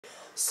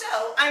So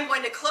I'm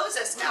going to close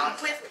us now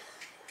with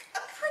a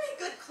pretty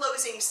good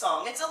closing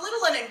song. It's a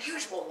little an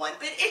unusual one,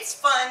 but it's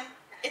fun.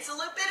 It's a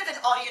little bit of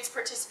an audience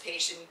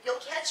participation. You'll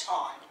catch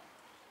on.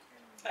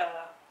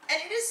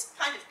 And it is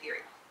kind of eerie.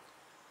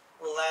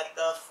 Let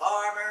the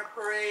farmer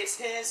praise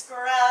his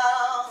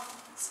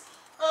grounds.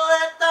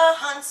 Let the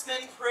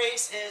huntsman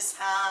praise his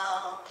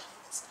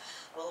hounds.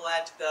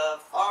 Let the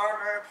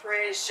farmer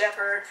praise,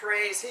 shepherd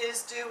praise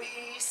his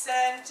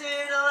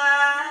dewy-scented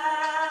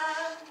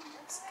lands.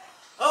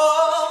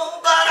 Oh,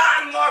 but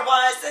I'm more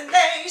wise than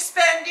they,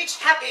 spend each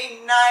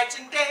happy night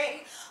and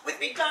day with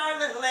me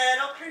darling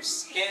little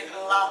Cruiscin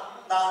Lan,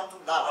 Lan,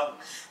 Lan.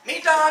 Me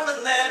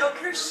darling little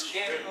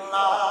Cruiscin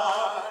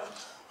Lan.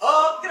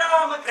 Oh,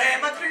 grama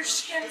crema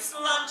Cruiscin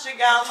Lan,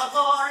 galma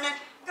born,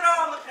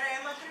 grama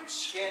crema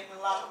Cruiscin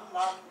Lan,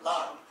 Lan,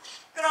 Lan.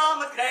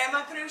 Grama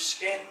crema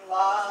Cruiscin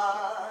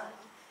Lan.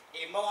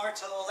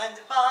 Immortal and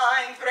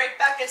divine, great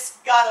Bacchus,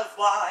 god of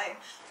wine,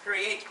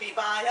 create me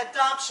by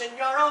adoption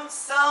your own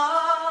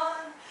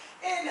son,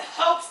 in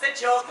hopes that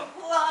you'll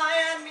comply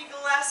and me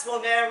glass will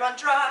ne'er run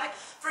dry,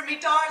 for me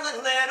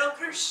darling little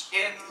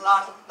Cruiscin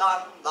Lan,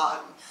 Lan, Lan.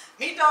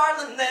 Me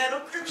darling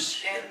little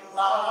Cruiscin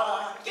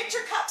Lan. Get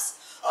your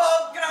cups.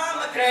 Oh,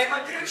 grama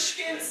crema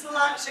Cruiscin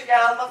Lan,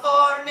 galma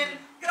fornin,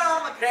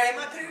 grama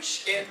crema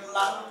Cruiscin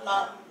Lan,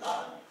 Lan,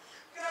 Lan.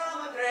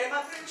 Grama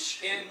crema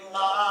Cruiscin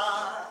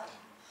Lan.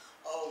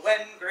 Oh,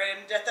 when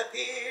grim death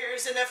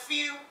appears in a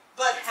few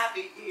but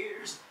happy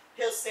years,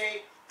 he'll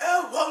say,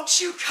 oh,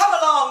 won't you come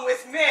along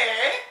with me?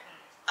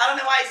 I don't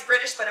know why he's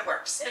British, but it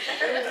works.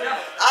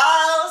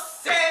 I'll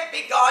say,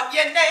 begone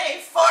ye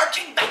knave, for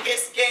King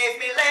Bacchus gave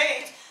me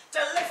leave to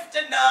lift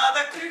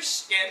another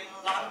Cruiscin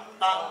Lan,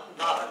 Lan,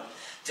 Lan,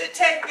 to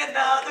take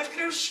another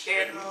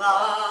Cruiscin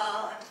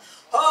Lan.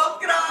 Oh,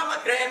 grama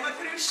crema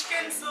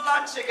Cruiscin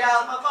Lan,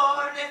 galma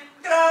morning,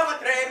 grama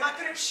crema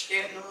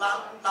Cruiscin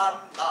Lan, Lan,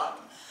 Lan.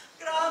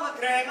 Grama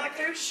crema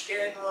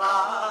Cruiscin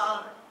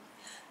Lan.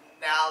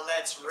 Now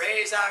let's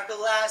raise our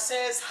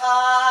glasses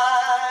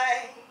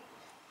high.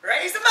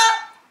 Raise them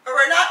up, or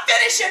we're not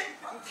finishing.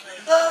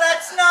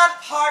 Let's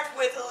not part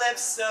with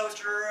lips so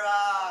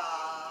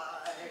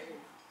dry.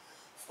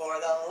 For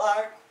the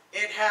lark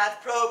it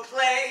hath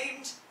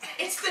proclaimed,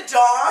 it's the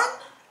dawn.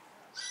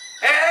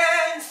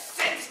 And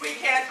since we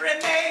can't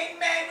remain,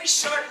 may we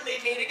shortly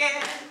meet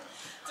again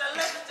to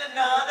lift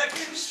another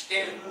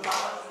Cruiscin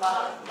Lan,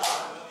 Lan,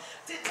 Lan.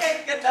 To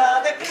take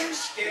another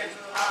Cruiscin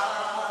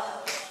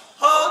Lan.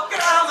 Oh,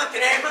 grama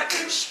crema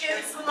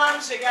Cruiscin Lan,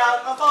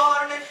 galma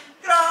morning,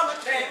 grama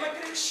crema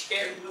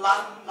Cruiscin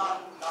Lan,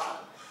 Lan, Lan.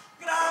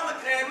 Grama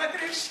crema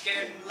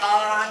Cruiscin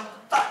Lan.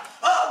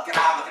 Oh,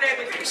 grama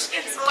crema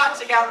Cruiscin Lan,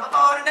 galma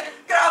morning,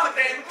 grama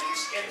crema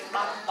Cruiscin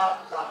Lan, Lan,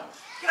 Lan.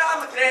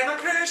 Grama crema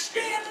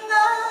Cruiscin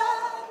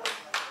Lan.